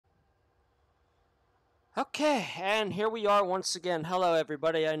Okay, and here we are once again. Hello,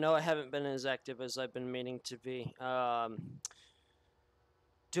 everybody. I know I haven't been as active as I've been meaning to be.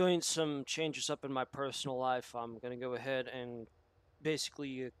 Doing some changes up in my personal life. I'm going to go ahead and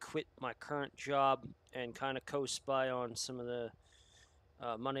basically quit my current job and kind of coast by on some of the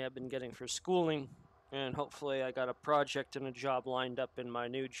money I've been getting for schooling. And hopefully I got a project and a job lined up in my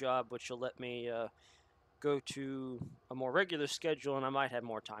new job, which will let me go to a more regular schedule, and I might have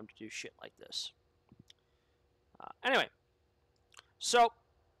more time to do shit like this. Anyway, so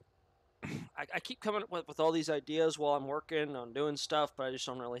I keep coming up with all these ideas while I'm working on doing stuff, but I just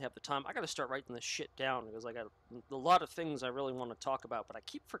don't really have the time. I got to start writing this shit down because I got a lot of things I really want to talk about, but I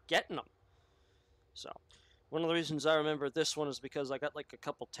keep forgetting them. So one of the reasons I remember this one is because I got like a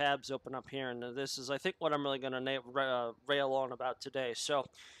couple tabs open up here, and this is, I think, what I'm really going to rail on about today. So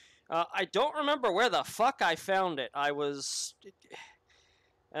I don't remember where the fuck I found it. I was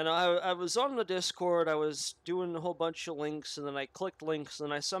on the Discord, I was doing a whole bunch of links, and then I clicked links,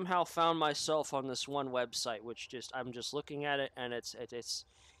 and I somehow found myself on this one website, which I'm just looking at it, and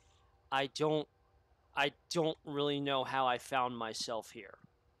I don't really know how I found myself here.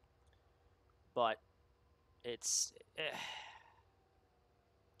 But it's...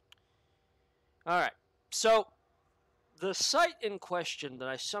 Alright, so the site in question that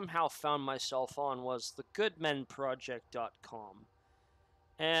I somehow found myself on was thegoodmenproject.com.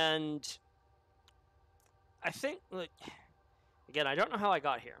 And I think, like, again, I don't know how I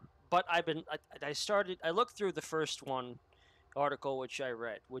got here, but I looked through the first article which I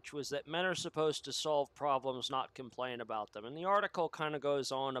read, which was that men are supposed to solve problems, not complain about them. And the article kind of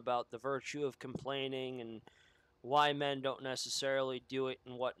goes on about the virtue of complaining and why men don't necessarily do it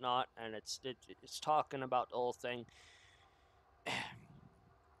and whatnot, and it's talking about the whole thing.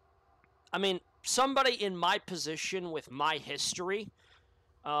 I mean, somebody in my position with my history,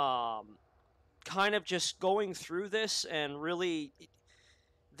 kind of just going through this, and really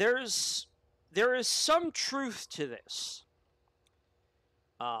there is some truth to this.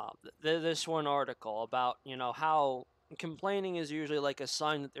 This one article about, how complaining is usually like a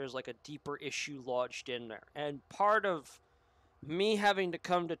sign that there's like a deeper issue lodged in there. And part of me having to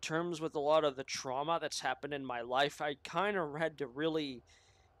come to terms with a lot of the trauma that's happened in my life, I kind of had to really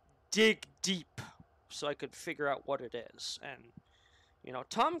dig deep so I could figure out what it is. And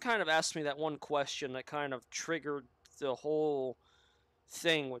Tom kind of asked me that one question that kind of triggered the whole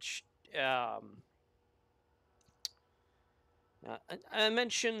thing, which I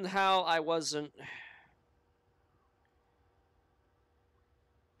mentioned how I wasn't...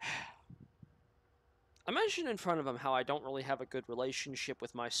 I mentioned in front of him how I don't really have a good relationship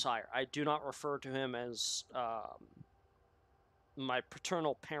with my sire. I do not refer to him as my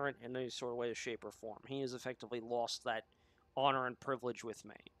paternal parent in any sort of way, shape, or form. He has effectively lost that honor and privilege with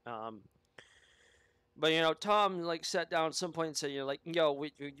me. But Tom sat down at some point and said, yo,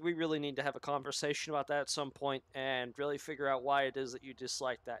 we really need to have a conversation about that at some point and really figure out why it is that you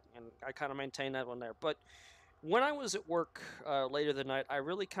dislike that. And I kind of maintain that one there. But when I was at work later that night, I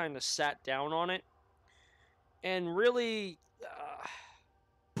really kind of sat down on it and really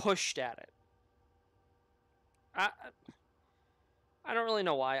pushed at it. I don't really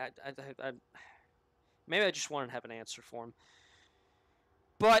know why. Maybe I just wanted to have an answer for him.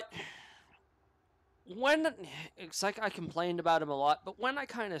 But it's like I complained about him a lot, but when I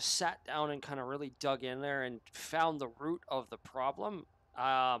kind of sat down and kind of really dug in there and found the root of the problem,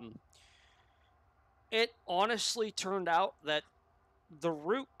 it honestly turned out that the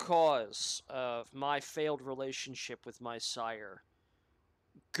root cause of my failed relationship with my sire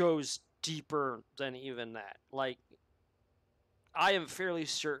goes deeper than even that. I am fairly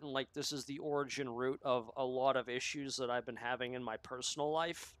certain, this is the origin root of a lot of issues that I've been having in my personal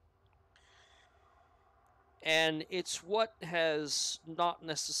life. And it's what has not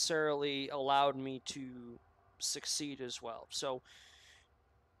necessarily allowed me to succeed as well. So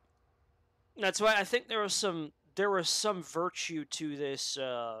that's why I think there was some virtue to this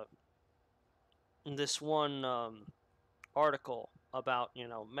one article about,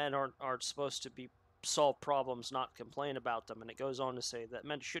 men aren't supposed to solve problems, not complain about them. And it goes on to say that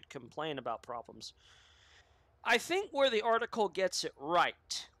men should complain about problems. I think where the article gets it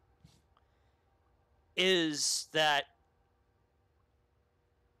right is that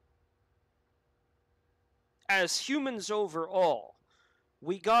as humans overall,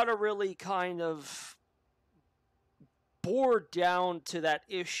 we gotta really kind of bore down to that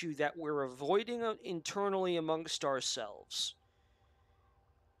issue that we're avoiding internally amongst ourselves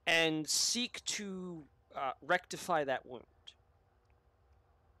and seek to rectify that wound.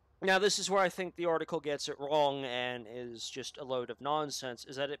 Now, this is where I think the article gets it wrong and is just a load of nonsense,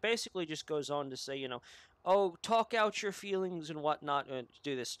 is that it basically just goes on to say, oh, talk out your feelings and whatnot and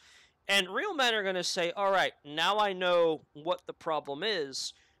do this. And real men are going to say, all right, now I know what the problem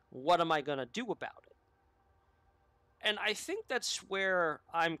is. What am I going to do about it? And I think that's where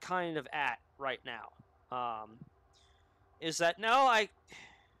I'm kind of at right now. Is that now I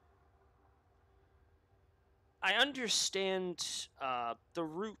understand the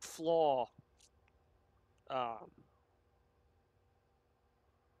root flaw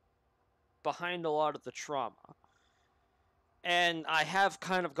behind a lot of the trauma. And I have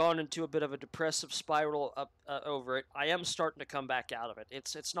kind of gone into a bit of a depressive spiral over it. I am starting to come back out of it.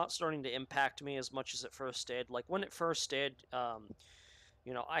 It's not starting to impact me as much as it first did. Like, when it first did,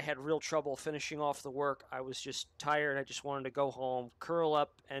 I had real trouble finishing off the work. I was just tired. I just wanted to go home, curl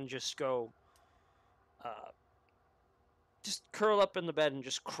up, and just go... just curl up in the bed and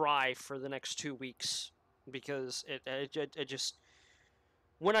just cry for the next 2 weeks. Because it just...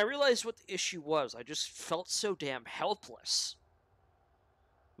 When I realized what the issue was, I just felt so damn helpless.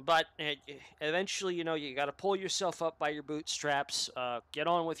 But eventually, you got to pull yourself up by your bootstraps, get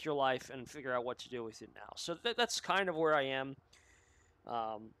on with your life, and figure out what to do with it now. So that's kind of where I am.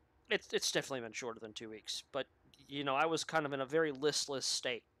 It's definitely been shorter than 2 weeks. But, I was kind of in a very listless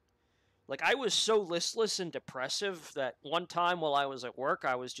state. Like, I was so listless and depressive that one time while I was at work,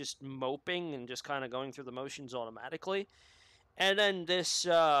 I was just moping and just kind of going through the motions automatically. And then this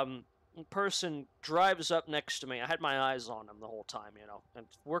person drives up next to me. I had my eyes on him the whole time, And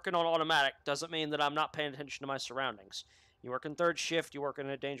working on automatic doesn't mean that I'm not paying attention to my surroundings. You work in third shift, you work in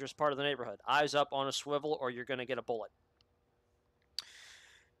a dangerous part of the neighborhood. Eyes up on a swivel or you're going to get a bullet.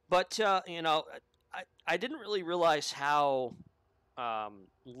 But, I didn't really realize how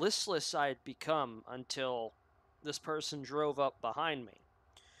listless I'd become until this person drove up behind me.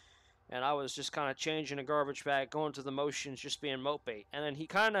 And I was just kind of changing a garbage bag, going through the motions, just being mopey. And then he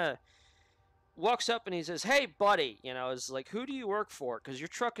kind of walks up and he says, "Hey, buddy," it's like, "Who do you work for? Because your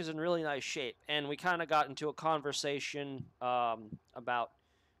truck is in really nice shape." And we kind of got into a conversation about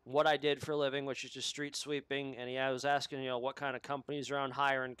what I did for a living, which is just street sweeping. And I was asking, what kind of companies around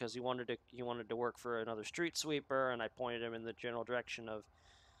hiring, because he wanted to work for another street sweeper. And I pointed him in the general direction of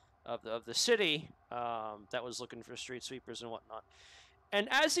the city that was looking for street sweepers and whatnot. And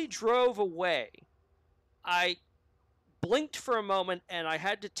as he drove away, I blinked for a moment and I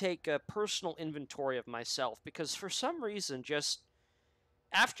had to take a personal inventory of myself, because for some reason, just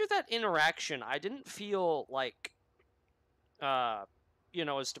after that interaction, I didn't feel like,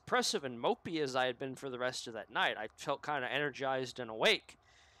 as depressive and mopey as I had been for the rest of that night. I felt kind of energized and awake.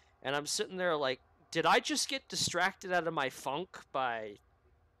 And I'm sitting there like, did I just get distracted out of my funk by,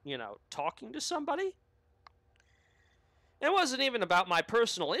 talking to somebody? It wasn't even about my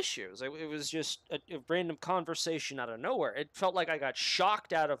personal issues. It was just a random conversation out of nowhere. It felt like I got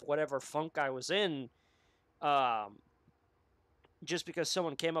shocked out of whatever funk I was in, just because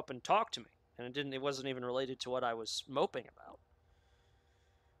someone came up and talked to me, and it wasn't even related to what I was moping about.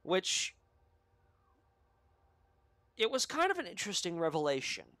 Which, it was kind of an interesting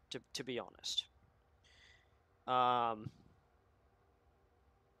revelation, to be honest.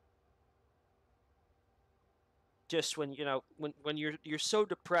 Just when you're so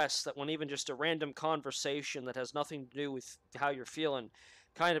depressed that when even just a random conversation that has nothing to do with how you're feeling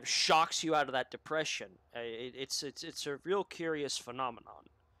kind of shocks you out of that depression, it's a real curious phenomenon.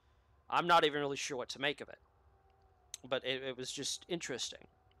 I'm not even really sure what to make of it, but it was just interesting.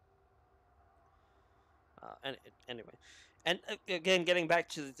 Anyway, and again, getting back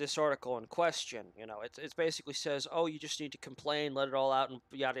to this article in question, it basically says, oh, you just need to complain, let it all out, and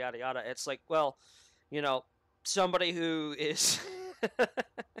yada yada yada. It's like, well, somebody who is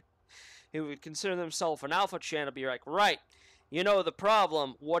who would consider themselves an alpha chan to be like, right, the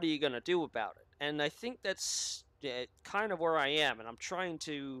problem, what are you going to do about it? And I think that's kind of where I am, and I'm trying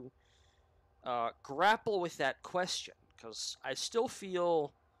to grapple with that question, because I still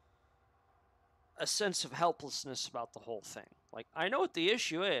feel a sense of helplessness about the whole thing. Like, I know what the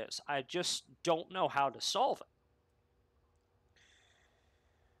issue is, I just don't know how to solve it.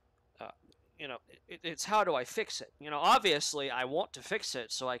 It's how do I fix it? Obviously I want to fix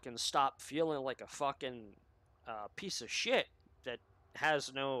it so I can stop feeling like a fucking piece of shit that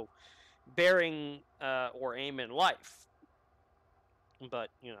has no bearing or aim in life. But,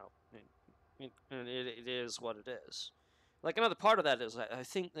 it is what it is. Like, another part of that is I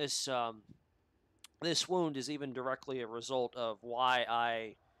think this wound is even directly a result of why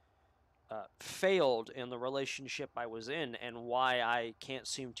I failed in the relationship I was in, and why I can't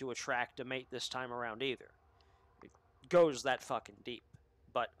seem to attract a mate this time around either. It goes that fucking deep.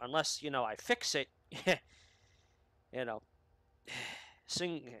 But unless, I fix it, you know,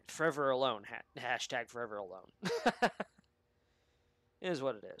 sing Forever Alone, hashtag Forever Alone. It is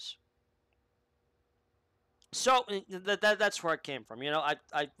what it is. So that's where it came from. I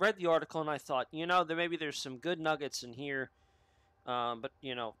read the article and I thought, maybe there's some good nuggets in here. But,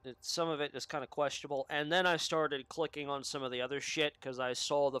 some of it is kind of questionable. And then I started clicking on some of the other shit because I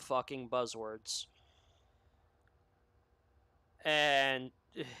saw the fucking buzzwords. And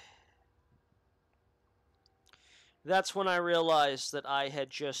that's when I realized that I had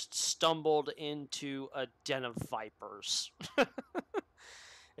just stumbled into a den of vipers.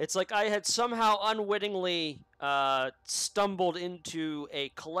 It's like I had somehow unwittingly stumbled into a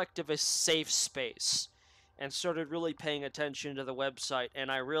collectivist safe space and started really paying attention to the website,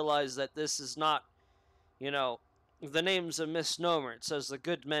 and I realized that this is not, the name's a misnomer. It says the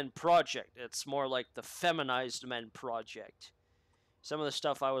Good Men Project. It's more like the Feminized Men Project. Some of the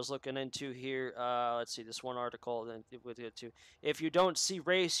stuff I was looking into here, let's see, this one article, then we'll get to, if you don't see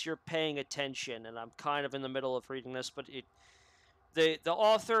race, you're paying attention, and I'm kind of in the middle of reading this, but the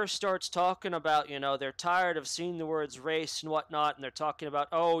author starts talking about, they're tired of seeing the words race and whatnot, and they're talking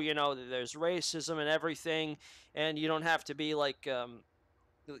about, there's racism and everything, and you don't have to be like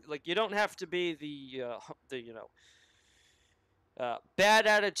you don't have to be the bad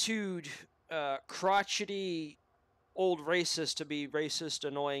attitude, crotchety old racist to be racist,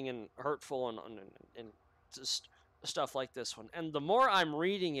 annoying, and hurtful, and just stuff like this one. And the more I'm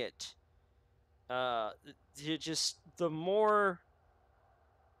reading it, the more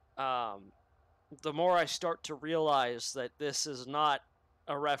I start to realize that this is not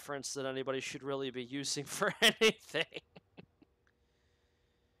a reference that anybody should really be using for anything.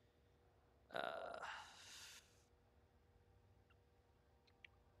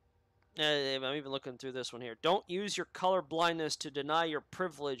 I'm even looking through this one here. Don't use your color blindness to deny your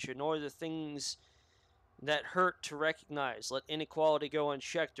privilege, nor the things that hurt to recognize. Let inequality go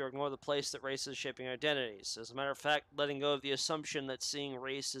unchecked or ignore the place that race is shaping identities. As a matter of fact, letting go of the assumption that seeing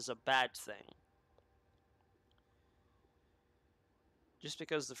race is a bad thing. Just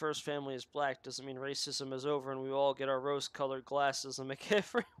because the first family is black doesn't mean racism is over and we all get our rose-colored glasses and make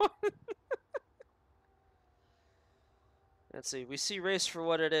everyone... Let's see. We see race for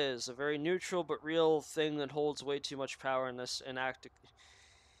what it is, a very neutral but real thing that holds way too much power in this enacted.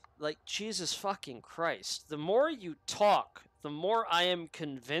 Like, Jesus fucking Christ. The more you talk, the more I am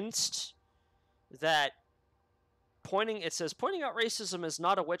convinced that pointing out racism is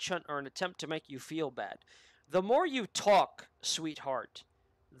not a witch hunt or an attempt to make you feel bad. The more you talk, sweetheart,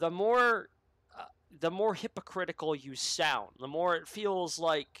 the more hypocritical you sound. The more it feels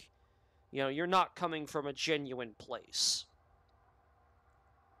like, you're not coming from a genuine place.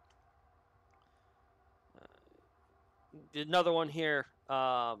 Another one here.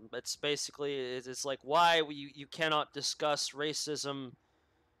 It's basically, it's like why you cannot discuss racism,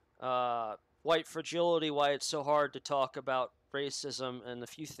 white fragility, why it's so hard to talk about racism, and the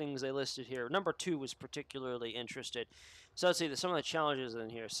few things they listed here. Number 2 was particularly interested. So let's see, some of the challenges in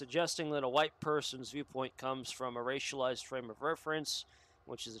here. Suggesting that a white person's viewpoint comes from a racialized frame of reference,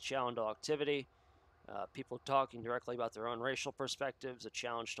 which is a challenge to activity. People talking directly about their own racial perspectives, a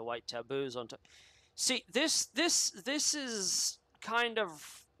challenge to white taboos on... See, this is kind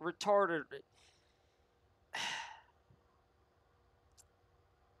of retarded.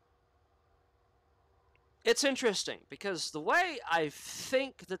 It's interesting because the way I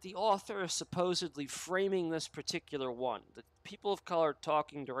think that the author is supposedly framing this particular one, that people of color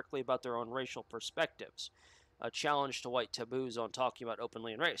talking directly about their own racial perspectives, a challenge to white taboos on talking about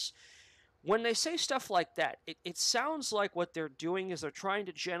openly in race. When they say stuff like that, it sounds like what they're doing is they're trying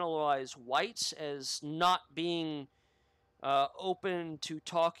to generalize whites as not being open to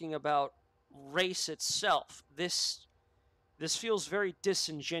talking about race itself. This feels very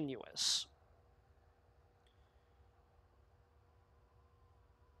disingenuous.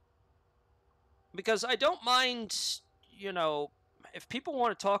 Because I don't mind, if people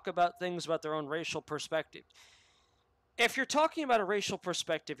want to talk about things about their own racial perspective. If you're talking about a racial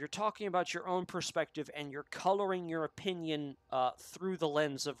perspective, you're talking about your own perspective and you're coloring your opinion through the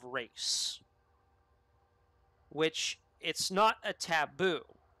lens of race. Which, it's not a taboo,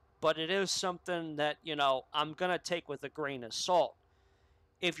 but it is something that, I'm going to take with a grain of salt.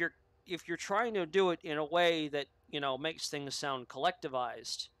 If you're trying to do it in a way that, makes things sound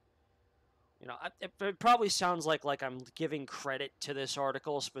collectivized, it probably sounds like I'm giving credit to this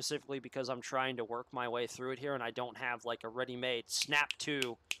article specifically because I'm trying to work my way through it here and I don't have a ready-made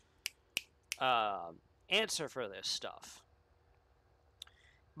snap-to answer for this stuff.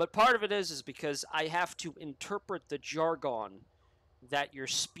 But part of it is because I have to interpret the jargon that you're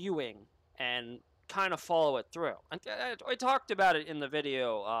spewing and kind of follow it through. I talked about it in the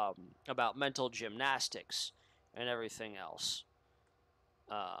video about mental gymnastics and everything else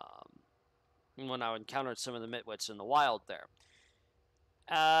when I encountered some of the mitwits in the wild there.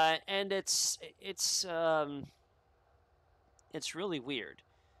 And it's really weird.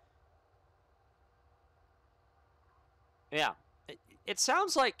 Yeah, it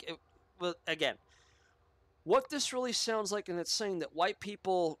sounds like, well, again, what this really sounds like, and it's saying that white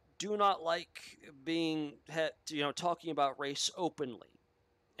people do not like being, talking about race openly.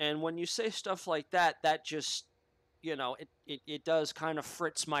 And when you say stuff like that, that just, it does kind of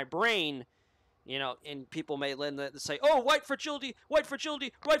fritz my brain, and people may say, oh, white fragility, white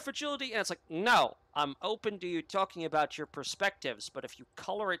fragility, white fragility. And it's like, no, I'm open to you talking about your perspectives, but if you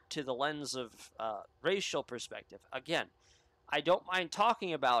color it to the lens of racial perspective, again, I don't mind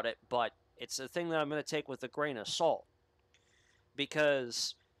talking about it, but it's a thing that I'm going to take with a grain of salt.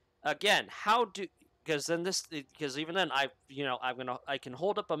 Because, again, because even then I can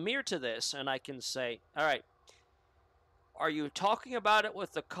hold up a mirror to this and I can say, all right, are you talking about it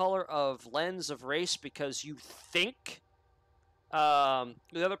with the color of lens of race because you think the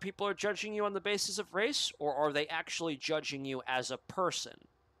other people are judging you on the basis of race, or are they actually judging you as a person?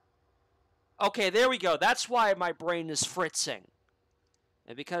 Okay, there we go. That's why my brain is fritzing.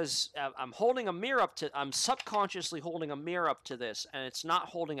 And because I'm subconsciously holding a mirror up to this, and it's not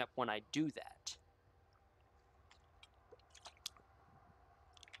holding up when I do that.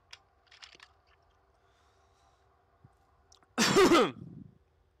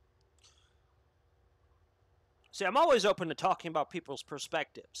 See, I'm always open to talking about people's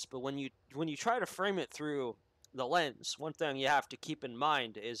perspectives, but when you try to frame it through the lens, one thing you have to keep in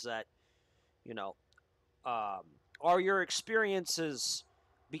mind is that, are your experiences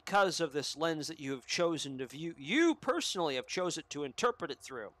because of this lens that you have chosen to view, you personally have chosen to interpret it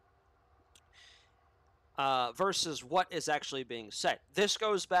through, versus what is actually being said. This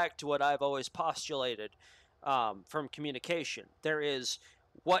goes back to what I've always postulated from communication. There is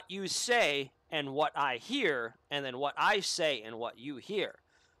what you say and what I hear, and then what I say and what you hear.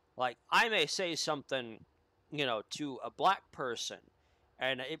 Like, I may say something, to a black person,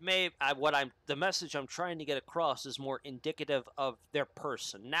 and it may, the message I'm trying to get across is more indicative of their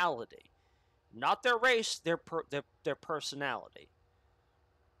personality. Not their race, their personality.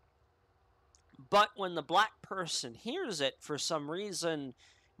 But when the black person hears it, for some reason,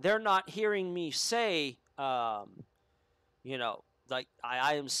 they're not hearing me say, like,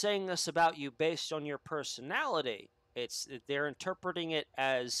 I am saying this about you based on your personality. They're interpreting it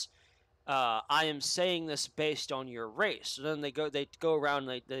as, I am saying this based on your race. So then they go around,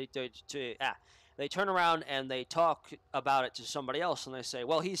 they turn around and they talk about it to somebody else, and they say,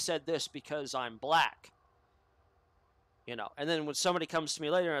 well, he said this because I'm black. And then when somebody comes to me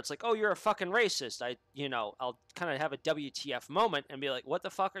later and it's like, oh, you're a fucking racist, I'll kind of have a WTF moment and be like, what the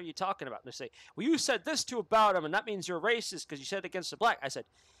fuck are you talking about? And they say, well, you said this about him, and that means you're racist because you said it against the black. I said,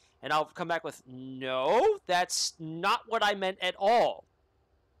 and I'll come back with, no, that's not what I meant at all.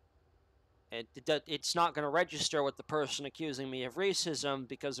 And it's not going to register with the person accusing me of racism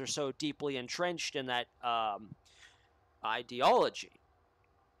because they're so deeply entrenched in that ideology.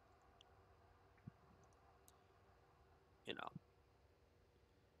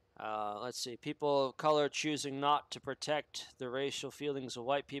 Let's see. People of color choosing not to protect the racial feelings of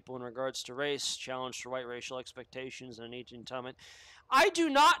white people in regards to race, challenge to white racial expectations, and a need to entitlement. I do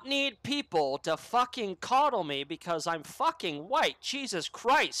not need people to fucking coddle me because I'm fucking white. Jesus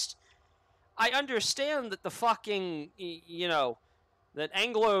Christ. I understand that the fucking, that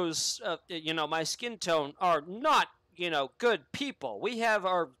Anglos, my skin tone are not, good people. We have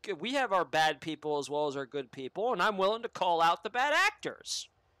our bad people as well as our good people, and I'm willing to call out the bad actors.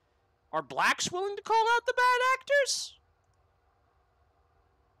 Are blacks willing to call out the bad actors?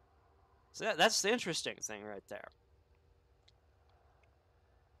 So that's the interesting thing right there.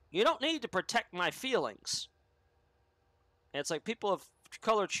 You don't need to protect my feelings. And it's like people of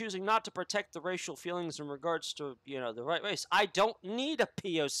color choosing not to protect the racial feelings in regards to, the right race. I don't need a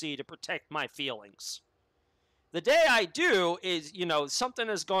POC to protect my feelings. The day I do is, something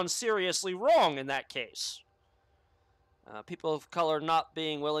has gone seriously wrong in that case. People of color not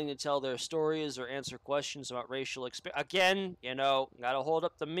being willing to tell their stories or answer questions about racial experience. Again, gotta hold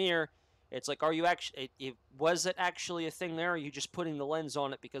up the mirror. It's like, are you actually, was it actually a thing there, or are you just putting the lens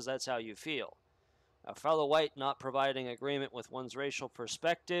on it because that's how you feel? A fellow white not providing agreement with one's racial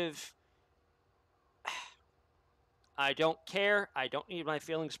perspective. I don't care. I don't need my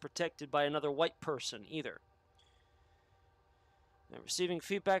feelings protected by another white person either. And receiving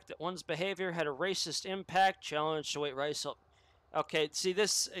feedback that one's behavior had a racist impact, challenge to white race. Okay, see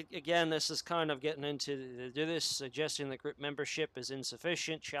this again. This is kind of getting into this, suggesting that group membership is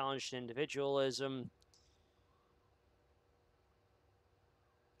insufficient, challenged individualism.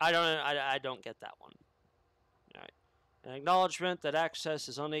 I don't get that one. All right. An acknowledgement that access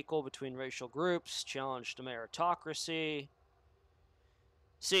is unequal between racial groups, challenge to meritocracy.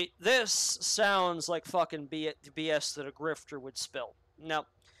 See, this sounds like fucking BS that a grifter would spill. Now,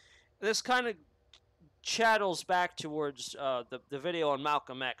 this kind of chattels back towards the video on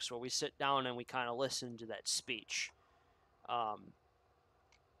Malcolm X, where we sit down and we kind of listen to that speech.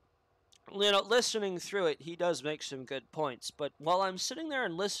 Listening through it, he does make some good points. But while I'm sitting there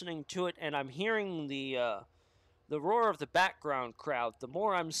and listening to it, and I'm hearing the roar of the background crowd, the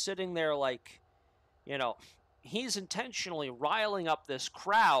more I'm sitting there like, he's intentionally riling up this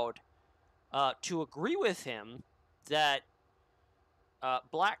crowd to agree with him that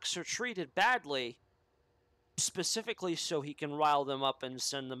blacks are treated badly, specifically so he can rile them up and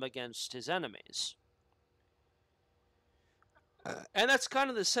send them against his enemies. And that's kind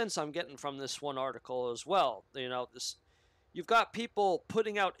of the sense I'm getting from this one article as well. You've got people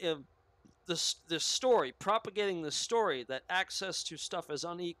putting out this story, propagating the story that access to stuff is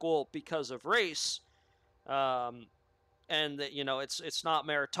unequal because of race, and that it's not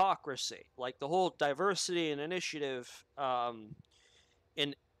meritocracy. Like the whole diversity and initiative,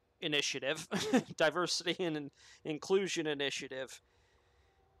 diversity and inclusion initiative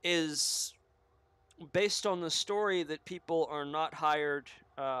is based on the story that people are not hired,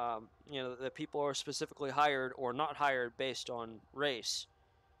 that people are specifically hired or not hired based on race.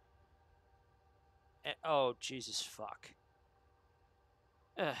 Oh, Jesus fuck.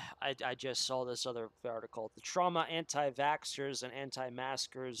 I just saw this other article. The trauma anti-vaxxers and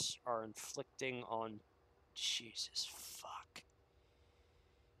anti-maskers are inflicting on... Jesus fuck.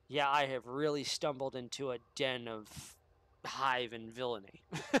 Yeah, I have really stumbled into a den of Hive and Villainy.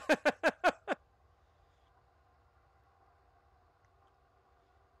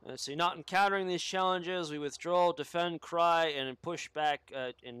 Let's see. Not encountering these challenges, we withdraw, defend, cry, and push back.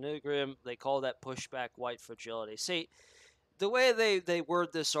 In Newgrim, they call that pushback white fragility. See, the way they word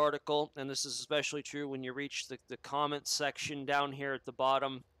this article, and this is especially true when you reach the comments section down here at the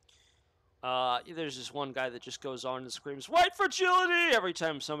bottom, there's this one guy that just goes on and screams, white fragility, every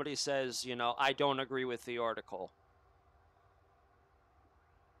time somebody says, I don't agree with the article.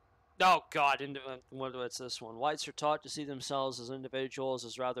 Oh, God, what's this one? Whites are taught to see themselves as individuals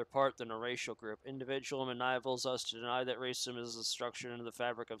as rather part than a racial group. Individualism enables us to deny that racism is a structure into the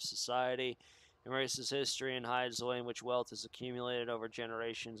fabric of society, erases history, and hides the way in which wealth is accumulated over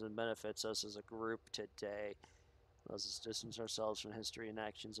generations and benefits us as a group today. Let us distance ourselves from history and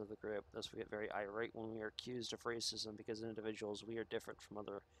actions of the group. Thus we get very irate when we are accused of racism because as individuals we are different from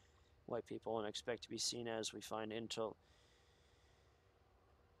other white people and expect to be seen as we find into...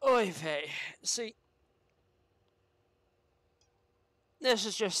 Oy vey. See, this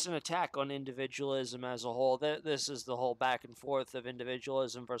is just an attack on individualism as a whole. This is the whole back and forth of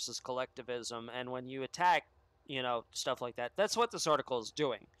individualism versus collectivism. And when you attack, stuff like that, that's what this article is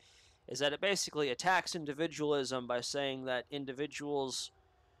doing. Is that it basically attacks individualism by saying that individuals,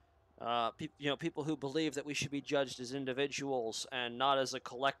 people who believe that we should be judged as individuals and not as a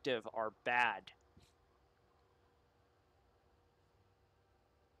collective are bad.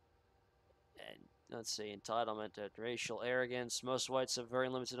 Let's see, entitlement to racial arrogance. Most whites have very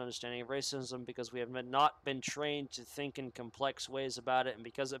limited understanding of racism because we have not been trained to think in complex ways about it and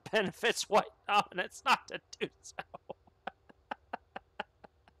because it benefits white dominance not to do so.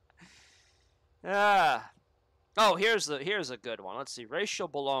 Oh, here's a good one. Let's see, racial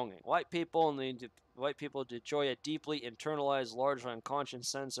belonging. White people enjoy a deeply internalized, largely unconscious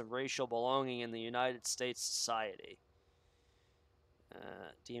sense of racial belonging in the United States society.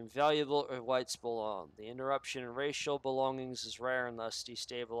 The invaluable whites belong. The interruption in racial belongings is rare and thus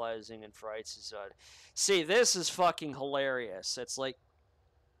destabilizing and frights society. See, this is fucking hilarious. It's like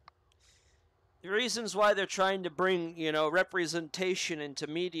the reasons why they're trying to bring, representation into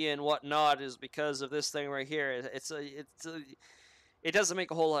media and whatnot is because of this thing right here. It doesn't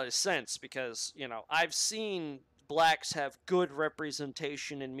make a whole lot of sense because, I've seen blacks have good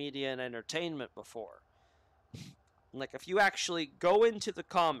representation in media and entertainment before. Like, if you actually go into the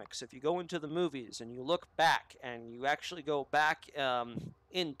comics, if you go into the movies, and you look back, and you actually go back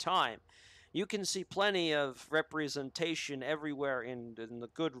in time, you can see plenty of representation everywhere in the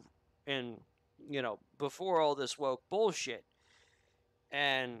good, before all this woke bullshit.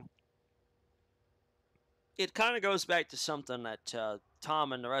 And it kind of goes back to something that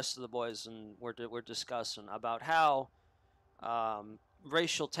Tom and the rest of the boys were discussing about how...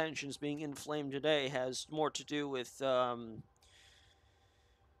 racial tensions being inflamed today has more to do with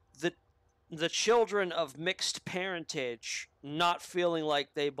the children of mixed parentage not feeling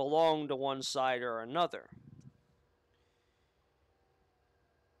like they belong to one side or another.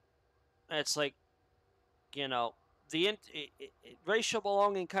 It's like, you know, racial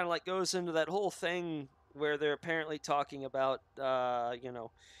belonging kind of like goes into that whole thing where they're apparently talking about, you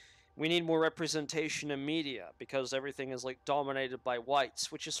know, we need more representation in media because everything is like dominated by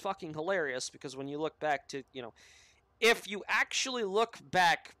whites, which is fucking hilarious because when you look back to, you know, if you actually look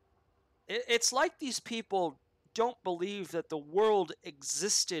back, it's like these people don't believe that the world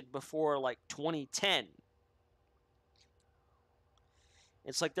existed before like 2010.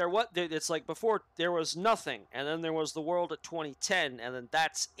 It's like it's like before there was nothing, and then there was the world at 2010, and then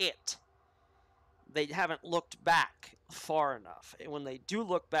that's it. They haven't looked back far enough. And when they do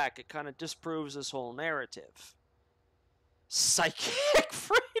look back, it kind of disproves this whole narrative. Psychic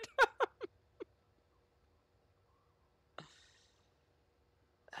freedom.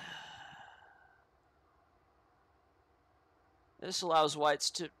 This allows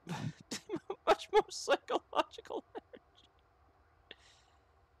whites to much more psychological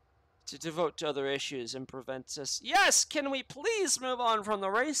to devote to other issues and prevents us. Yes, can we please move on from the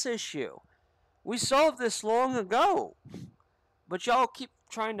race issue? We solved this long ago, but y'all keep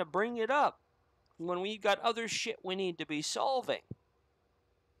trying to bring it up when we got other shit we need to be solving.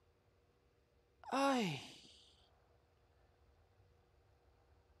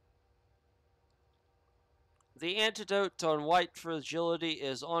 The antidote on white fragility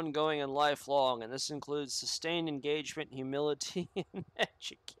is ongoing and lifelong, and this includes sustained engagement, humility, and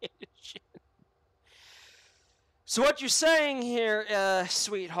education. So what you're saying here,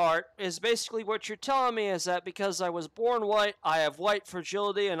 sweetheart, is basically what you're telling me is that because I was born white, I have white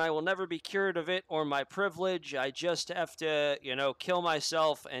fragility, and I will never be cured of it or my privilege. I just have to, you know, kill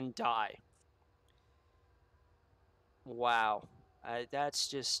myself and die. Wow. That's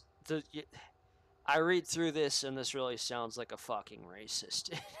just... I read through this, and this really sounds like a fucking racist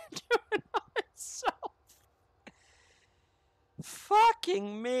doing it itself.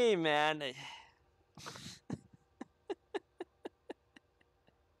 Fucking me, man.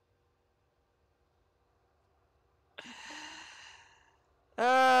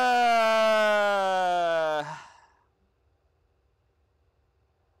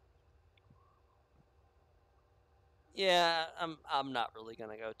 Yeah, I'm not really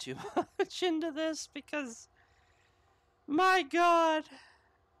gonna go too much into this because, my God,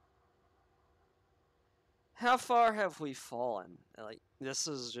 how far have we fallen? Like, this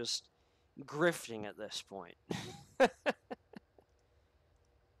is just grifting at this point.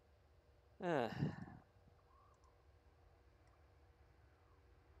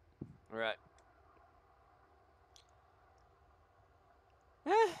 Right.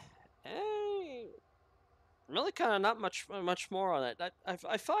 Really, kind of not much more on it. I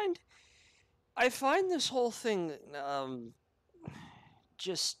find this whole thing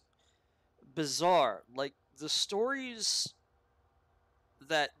just bizarre. Like the stories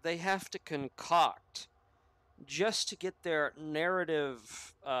that they have to concoct just to get their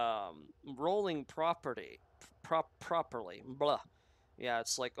narrative rolling properly. Blah. Yeah,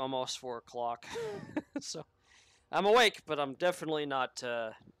 it's like almost 4 o'clock. So I'm awake, but I'm definitely not.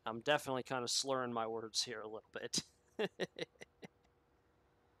 I'm definitely kind of slurring my words here a little bit.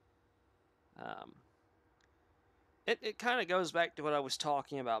 It kind of goes back to what I was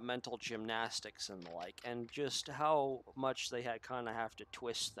talking about, mental gymnastics and the like, and just how much they kind of have to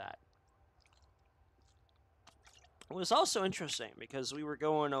twist that. It was also interesting because we were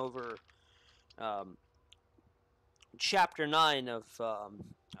going over Chapter 9 of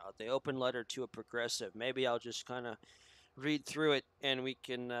the open letter to a progressive. Maybe I'll just kind of read through it and we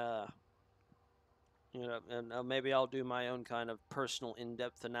can, you know, and maybe I'll do my own kind of personal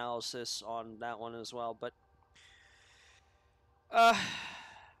in-depth analysis on that one as well. But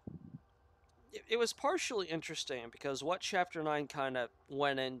it was partially interesting because what Chapter 9 kind of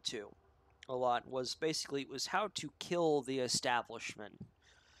went into a lot was basically it was how to kill the establishment.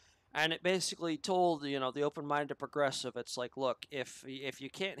 And it basically told, you know, the open-minded progressive, it's like, look, if you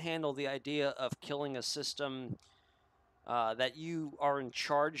can't handle the idea of killing a system that you are in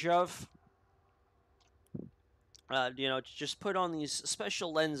charge of, you know, just put on these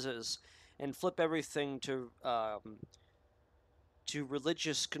special lenses and flip everything to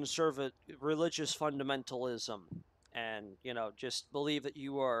religious fundamentalism, and, you know, just believe that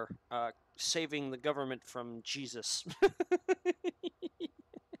you are saving the government from Jesus.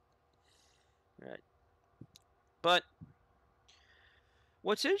 Right. But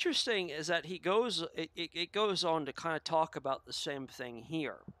what's interesting is that it goes on to kind of talk about the same thing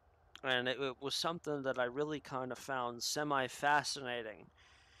here. And it was something that I really kind of found semi-fascinating,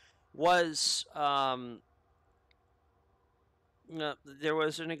 was there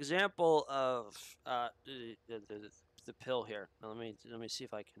was an example of the pill here. Now, let me see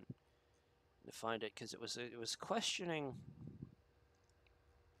if I can find it, because it was questioning.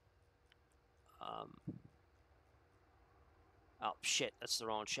 Oh shit, that's the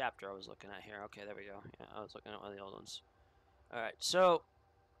wrong chapter I was looking at here. Okay, there we go. Yeah, I was looking at one of the old ones. All right, so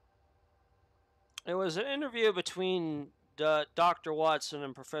it was an interview between Dr. Watson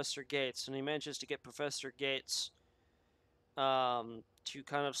and Professor Gates, and he manages to get Professor Gates to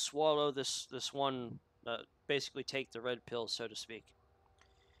kind of swallow this one, basically take the red pill, so to speak.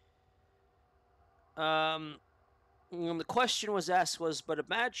 The question was asked was, but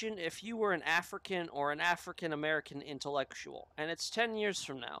imagine if you were an African or an African American intellectual, and it's 10 years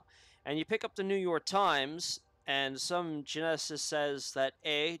from now, and you pick up the New York Times, and some geneticist says that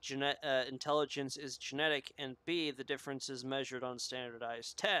A, intelligence is genetic, and B, the difference is measured on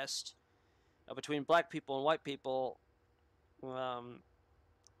standardized test between black people and white people,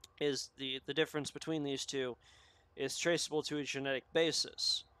 is the difference between these two is traceable to a genetic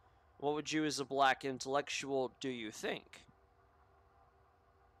basis. What would you, as a black intellectual, do you think?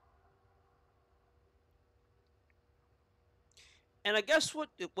 And I guess what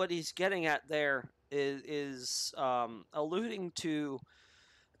he's getting at there is alluding to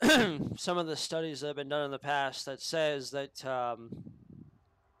some of the studies that have been done in the past that says that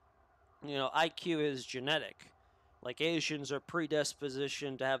IQ is genetic. Like, Asians are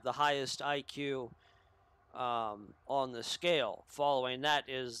predispositioned to have the highest IQ on the scale. Following that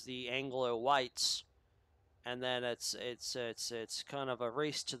is the Anglo whites, and then it's kind of a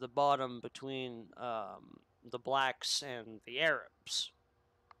race to the bottom between the blacks and the Arabs.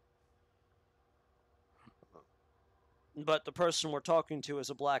 But the person we're talking to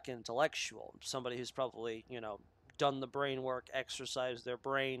is a black intellectual, somebody who's probably, done the brain work, exercised their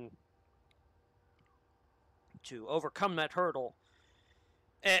brain to overcome that hurdle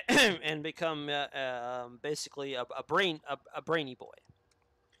and become basically a brainy boy.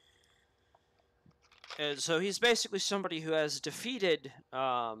 And so he's basically somebody who has defeated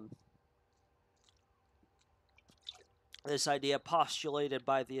this idea postulated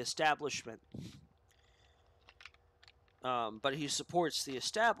by the establishment. But he supports the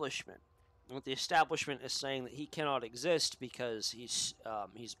establishment. What the establishment is saying that he cannot exist because he's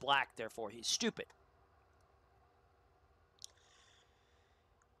black, therefore he's stupid.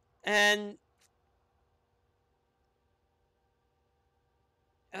 And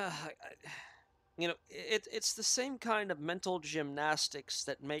it's the same kind of mental gymnastics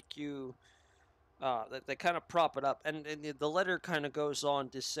that make you that they kind of prop it up. And the letter kind of goes on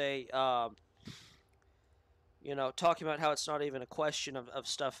to say, talking about how it's not even a question of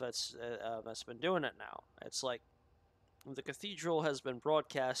stuff that's been doing it now. It's like the cathedral has been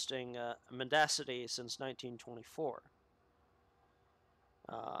broadcasting mendacity since 1924.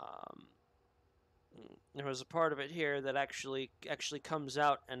 There was a part of it here that actually comes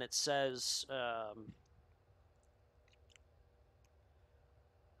out, and it says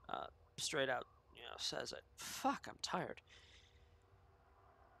straight out, says it. Fuck, I'm tired.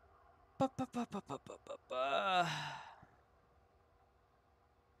 I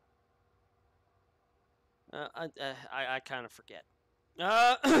kind of forget.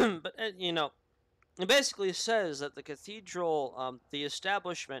 But it basically says that the cathedral, the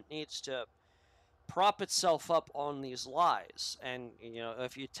establishment, needs to prop itself up on these lies, and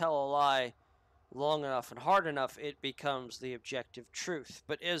if you tell a lie long enough and hard enough, it becomes the objective truth.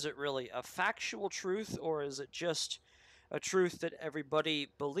 But is it really a factual truth, or is it just a truth that everybody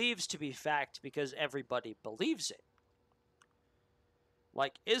believes to be fact because everybody believes it?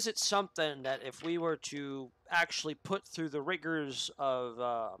 Like, is it something that if we were to actually put through the rigors of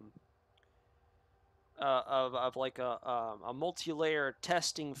like a multi-layer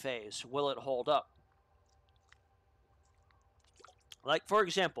testing phase, will it hold up? Like, for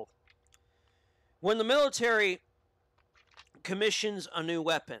example, when the military commissions a new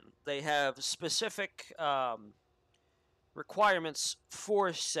weapon, they have specific requirements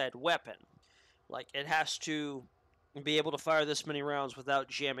for said weapon. Like, it has to be able to fire this many rounds without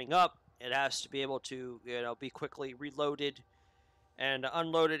jamming up. It has to be able to, be quickly reloaded and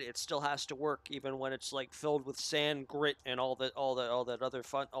unloaded. It still has to work even when it's like filled with sand, grit, and all that other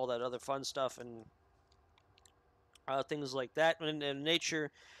fun stuff, and things like that. And in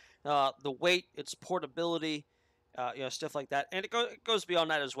nature, the weight, its portability, stuff like that. And it goes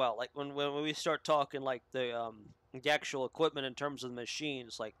beyond that as well. Like when we start talking like the actual equipment in terms of the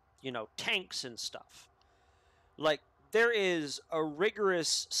machines, like tanks and stuff. Like, there is a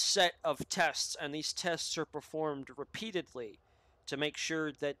rigorous set of tests, and these tests are performed repeatedly to make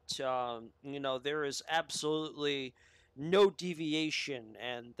sure that, you know, there is absolutely no deviation,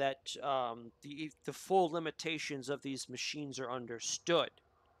 and that the full limitations of these machines are understood,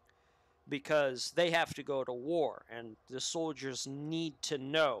 because they have to go to war, and the soldiers need to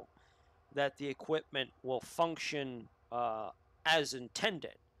know that the equipment will function as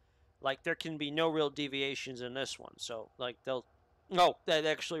intended. Like, there can be no real deviations in this one. So, like, they'll... Oh, that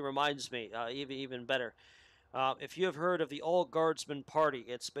actually reminds me, even better. If you have heard of the All Guardsmen Party,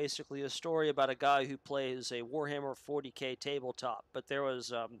 it's basically a story about a guy who plays a Warhammer 40k tabletop. But there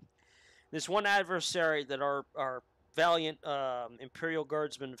was this one adversary that our valiant Imperial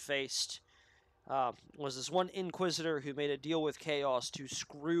Guardsmen faced. Was this one Inquisitor who made a deal with Chaos to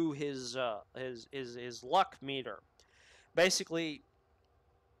screw his luck meter. Basically,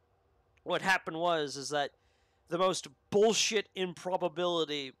 what happened is that the most bullshit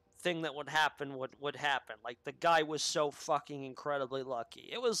improbability thing that would happen would happen. Like, the guy was so fucking incredibly lucky.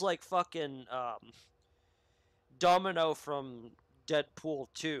 It was like fucking Domino from Deadpool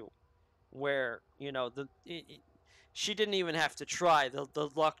 2, where, you know, she didn't even have to try.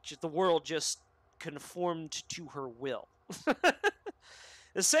 The world just conformed to her will.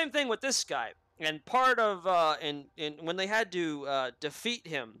 The same thing with this guy. And part of when they had to defeat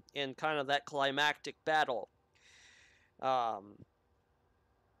him in kind of that climactic battle,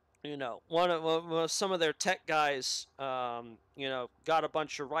 you know, some of their tech guys, you know, got a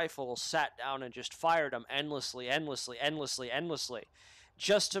bunch of rifles, sat down, and just fired them endlessly,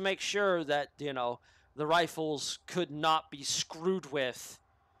 just to make sure that, you know, the rifles could not be screwed with,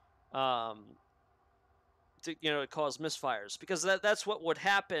 to, you know, cause misfires, because that's what would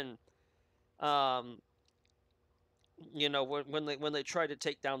happen. You know, when they tried to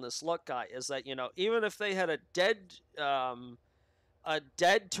take down this luck guy, is that, you know, even if they had a dead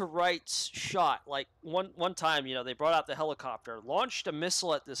to rights shot, like one time, you know, they brought out the helicopter, launched a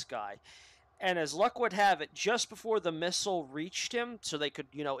missile at this guy, and as luck would have it, just before the missile reached him, so they could,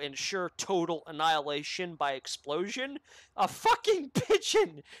 you know, ensure total annihilation by explosion, a fucking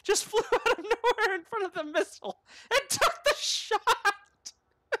pigeon just flew out of nowhere in front of the missile and took the shot.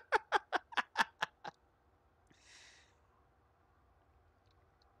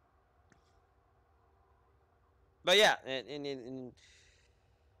 But yeah, and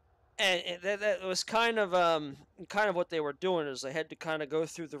that was kind of what they were doing, is they had to kind of go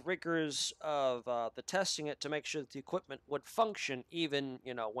through the rigors of the testing it to make sure that the equipment would function, even,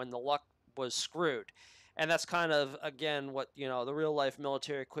 you know, when the luck was screwed. And that's kind of, again, what, you know, the real life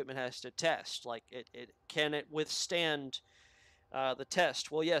military equipment has to test. Like, can it withstand the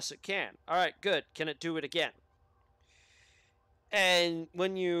test? Well, yes, it can. All right, good. Can it do it again? And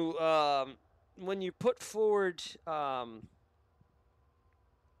when you put forward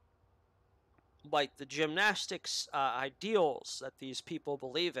like the gymnastics ideals that these people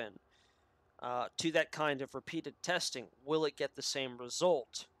believe in, to that kind of repeated testing, will it get the same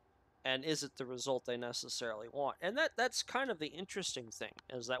result? And is it the result they necessarily want? And that's kind of the interesting thing,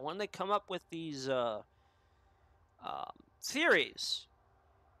 is that when they come up with these theories,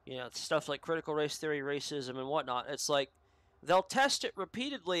 you know, stuff like critical race theory, racism, and whatnot, it's like they'll test it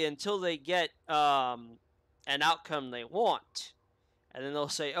repeatedly until they get an outcome they want. And then they'll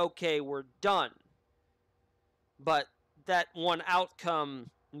say, okay, we're done. But that one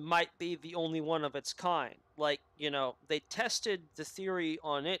outcome might be the only one of its kind. Like, you know, they tested the theory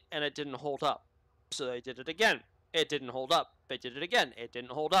on it and it didn't hold up. So they did it again. It didn't hold up. They did it again. It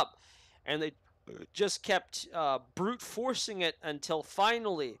didn't hold up. And they just kept brute forcing it until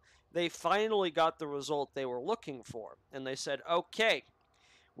they finally got the result they were looking for. And they said, okay,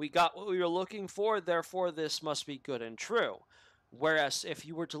 we got what we were looking for, therefore this must be good and true. Whereas if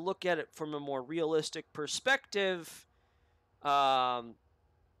you were to look at it from a more realistic perspective, the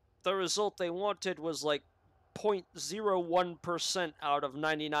result they wanted was like 0.01% out of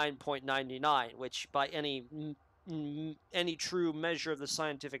 99.99, which by any true measure of the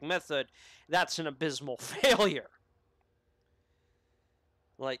scientific method, that's an abysmal failure.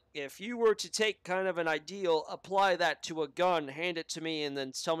 Like, if you were to take kind of an ideal, apply that to a gun, hand it to me, and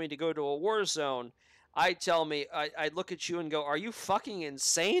then tell me to go to a war zone, I'd look at you and go, are you fucking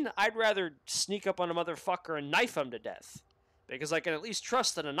insane? I'd rather sneak up on a motherfucker and knife him to death. Because I can at least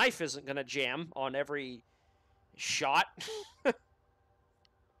trust that a knife isn't going to jam on every shot.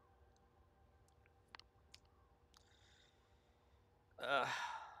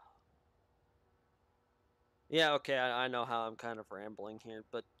 Yeah, okay, I know how I'm kind of rambling here,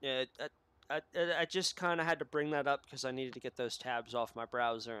 but I just kind of had to bring that up because I needed to get those tabs off my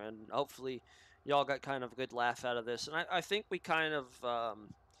browser, and hopefully y'all got kind of a good laugh out of this. And I think we kind of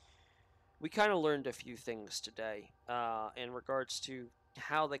we kind of learned a few things today in regards to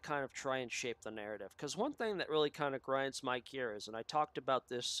how they kind of try and shape the narrative. Because one thing that really kind of grinds my gears, and I talked about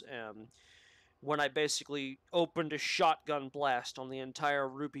this when I basically opened a shotgun blast on the entire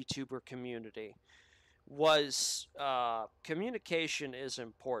RubyTuber community, was communication is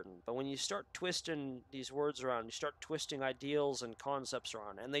important. But when you start twisting these words around, you start twisting ideals and concepts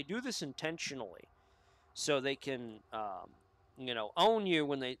around, and they do this intentionally, so they can own you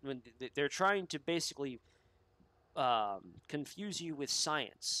when they're trying to basically confuse you with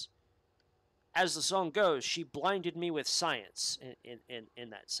science. As the song goes, she blinded me with science in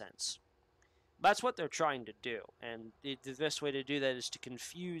that sense. That's what they're trying to do, and the best way to do that is to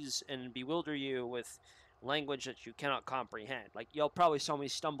confuse and bewilder you with language that you cannot comprehend. Like, y'all probably saw me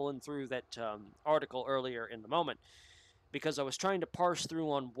stumbling through that article earlier in the moment, because I was trying to parse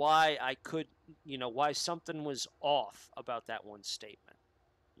through on why I could, why something was off about that one statement.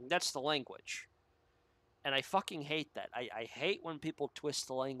 That's the language. And I fucking hate that. I hate when people twist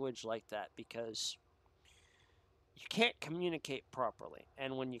the language like that, because you can't communicate properly.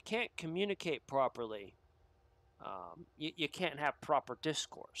 And when you can't communicate properly, you can't have proper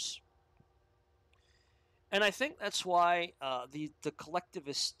discourse. And I think that's why the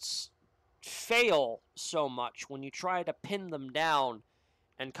collectivists fail so much when you try to pin them down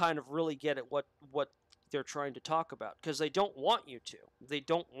and kind of really get at what they're trying to talk about, because they don't want you to. They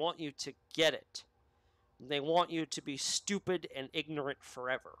don't want you to get it. They want you to be stupid and ignorant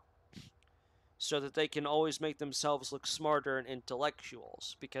forever, so that they can always make themselves look smarter and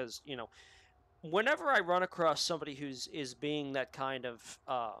intellectuals. Because, whenever I run across somebody is being that kind of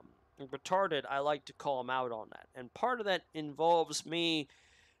retarded, I like to call them out on that. And part of that involves me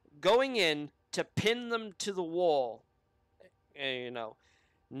going in to pin them to the wall,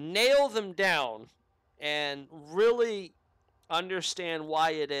 nail them down, and really understand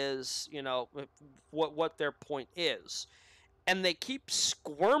why it is, what their point is. And they keep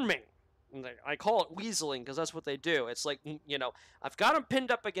squirming. I call it weaseling, because that's what they do. It's like, I've got them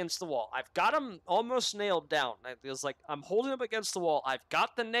pinned up against the wall. I've got them almost nailed down. It's like I'm holding them against the wall. I've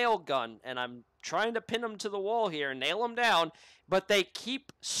got the nail gun, and I'm trying to pin them to the wall here, nail them down, but they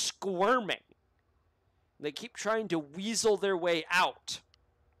keep squirming. They keep trying to weasel their way out.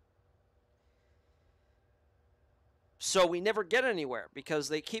 So we never get anywhere, because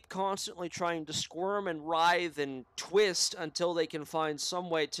they keep constantly trying to squirm and writhe and twist until they can find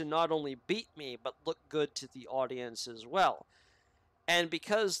some way to not only beat me, but look good to the audience as well. And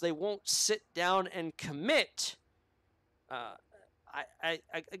because they won't sit down and commit, I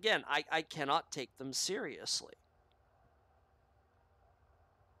cannot take them seriously.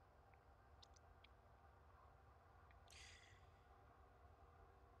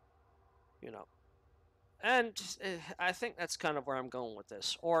 And I think that's kind of where I'm going with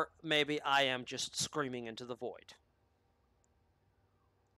this. Or maybe I am just screaming into the void.